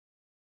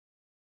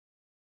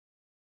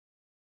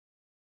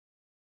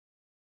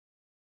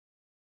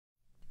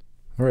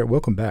Alright,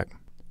 welcome back.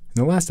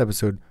 In the last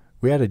episode,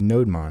 we added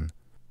NodeMon,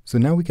 so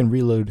now we can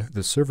reload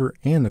the server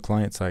and the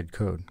client-side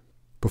code.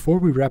 Before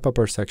we wrap up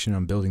our section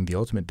on building the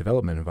ultimate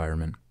development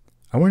environment,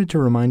 I wanted to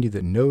remind you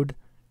that Node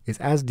is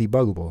as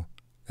debuggable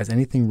as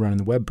anything run in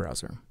the web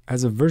browser.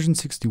 As of version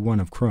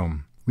 61 of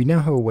Chrome, we now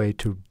have a way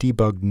to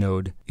debug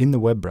Node in the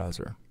web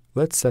browser.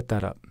 Let's set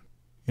that up.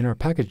 In our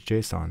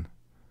package.json,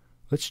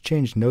 let's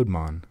change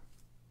NodeMon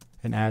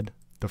and add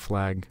the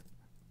flag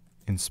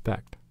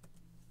inspect.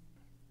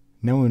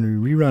 Now when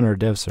we rerun our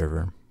dev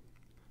server,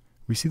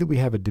 we see that we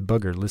have a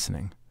debugger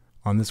listening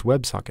on this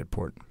WebSocket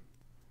port.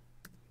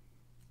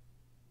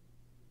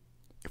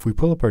 If we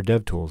pull up our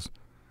DevTools,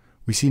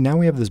 we see now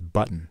we have this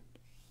button.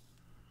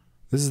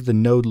 This is the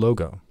Node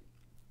logo.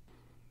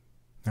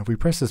 Now if we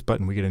press this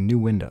button, we get a new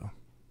window.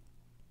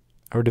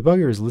 Our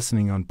debugger is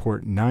listening on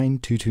port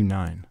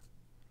 9229.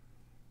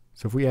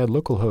 So if we add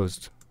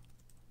localhost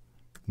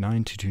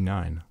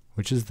 9229,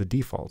 which is the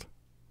default,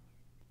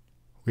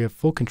 we have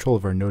full control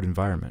of our Node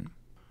environment.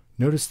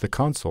 Notice the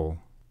console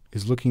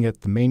is looking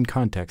at the main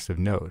context of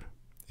Node.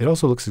 It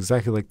also looks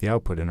exactly like the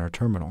output in our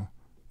terminal,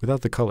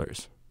 without the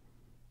colors.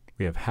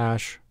 We have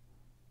hash,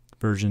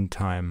 version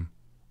time,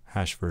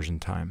 hash version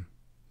time.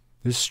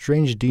 This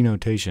strange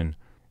denotation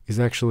is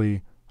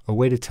actually a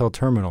way to tell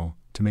terminal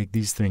to make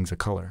these things a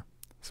color.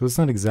 So it's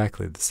not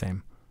exactly the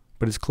same,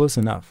 but it's close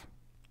enough.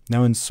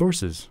 Now in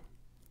sources,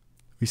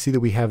 we see that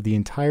we have the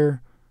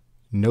entire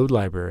Node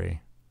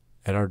library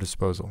at our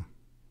disposal.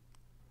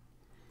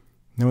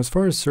 Now as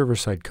far as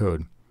server-side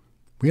code,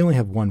 we only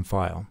have one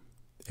file,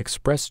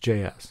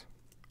 express.js.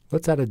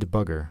 Let's add a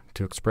debugger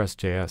to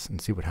express.js and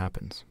see what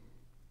happens.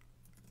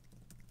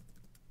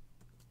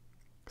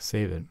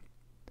 Save it.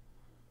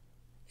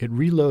 It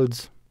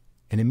reloads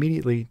and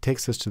immediately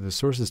takes us to the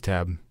Sources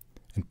tab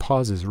and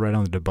pauses right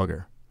on the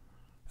debugger.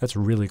 That's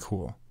really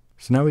cool.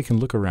 So now we can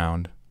look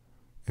around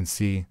and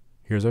see,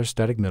 here's our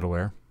static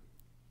middleware.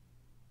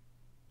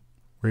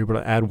 We're able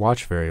to add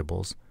watch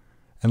variables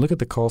and look at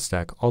the call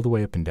stack all the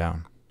way up and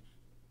down.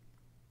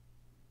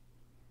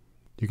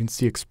 You can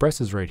see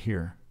Express is right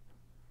here,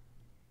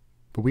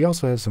 but we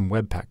also have some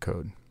Webpack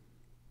code.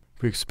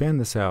 If we expand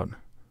this out,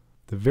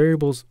 the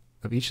variables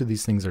of each of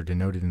these things are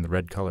denoted in the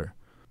red color.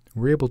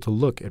 We're able to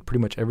look at pretty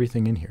much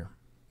everything in here.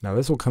 Now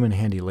this will come in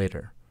handy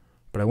later,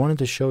 but I wanted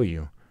to show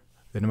you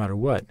that no matter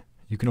what,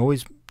 you can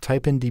always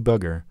type in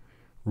debugger,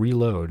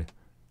 reload,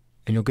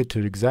 and you'll get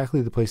to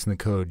exactly the place in the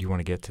code you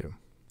want to get to.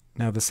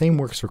 Now the same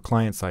works for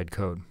client-side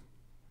code.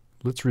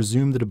 Let's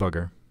resume the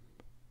debugger,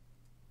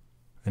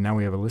 and now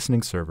we have a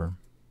listening server.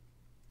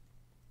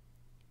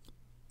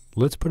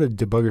 Let's put a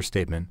debugger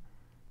statement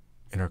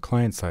in our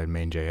client-side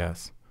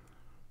main.js,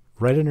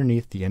 right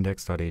underneath the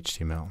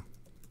index.html.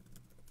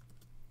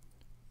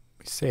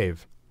 We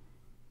save.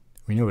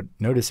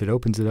 Notice it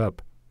opens it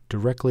up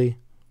directly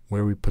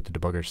where we put the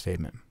debugger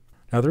statement.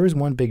 Now there is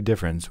one big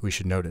difference we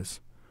should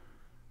notice.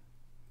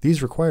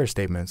 These require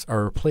statements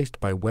are replaced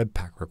by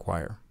Webpack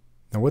require.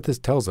 Now what this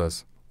tells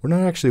us, we're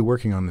not actually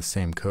working on the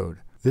same code.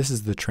 This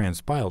is the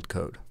transpiled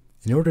code.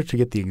 In order to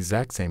get the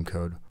exact same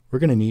code, we're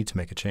going to need to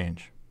make a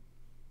change.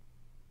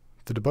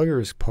 The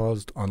debugger is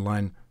paused on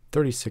line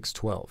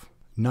 3612,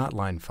 not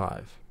line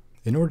 5.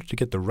 In order to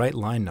get the right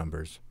line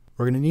numbers,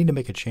 we're going to need to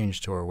make a change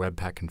to our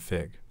Webpack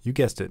config. You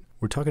guessed it,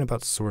 we're talking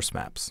about source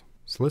maps.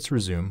 So let's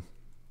resume.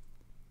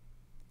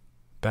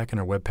 Back in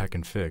our Webpack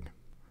config.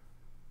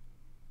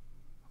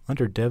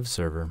 Under dev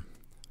server,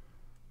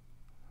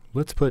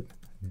 let's put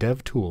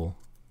dev tool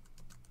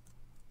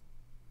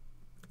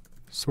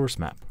source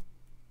map.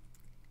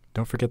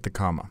 Don't forget the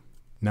comma.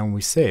 Now when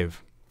we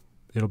save,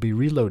 it'll be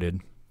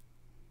reloaded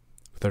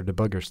with our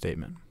debugger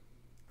statement.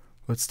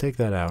 Let's take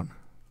that out.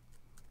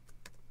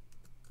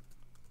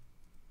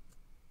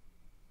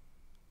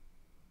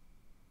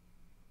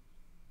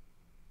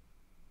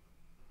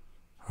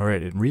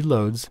 Alright, it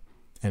reloads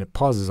and it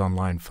pauses on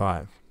line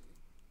 5.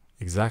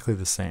 Exactly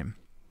the same.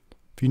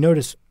 If you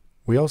notice,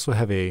 we also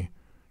have a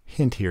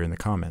hint here in the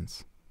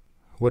comments.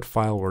 What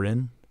file we're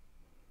in?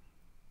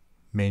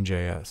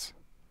 Main.js.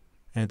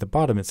 And at the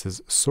bottom it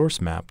says source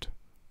mapped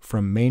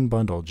from main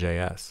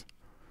bundle.js.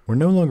 We're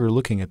no longer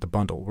looking at the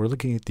bundle, we're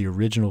looking at the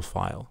original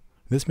file.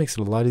 This makes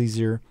it a lot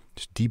easier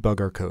to debug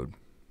our code.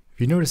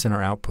 If you notice in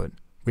our output,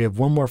 we have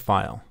one more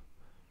file,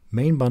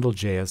 main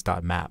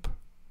bundle.js.map.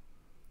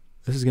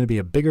 This is going to be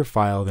a bigger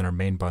file than our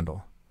main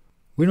bundle.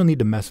 We don't need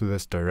to mess with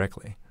this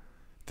directly.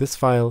 This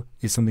file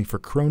is something for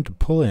Chrome to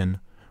pull in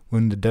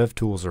when the dev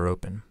tools are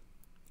open.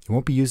 It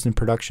won't be used in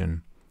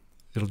production.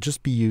 It'll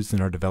just be used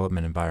in our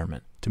development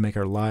environment to make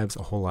our lives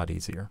a whole lot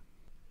easier.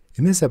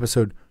 In this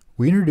episode,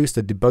 we introduced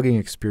a debugging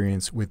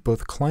experience with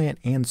both client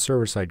and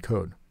server-side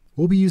code.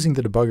 We'll be using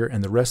the debugger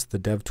and the rest of the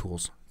dev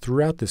tools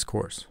throughout this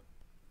course.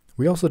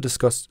 We also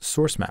discussed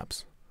source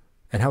maps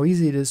and how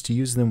easy it is to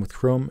use them with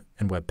Chrome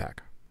and Webpack.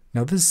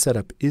 Now this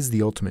setup is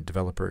the ultimate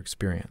developer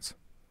experience.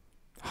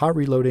 Hot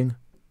reloading,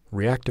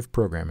 reactive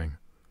programming,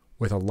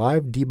 with a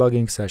live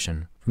debugging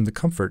session from the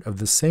comfort of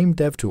the same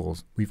dev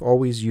tools we've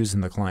always used in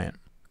the client.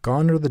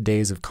 Gone are the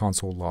days of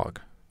console log.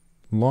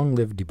 Long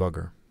live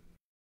debugger.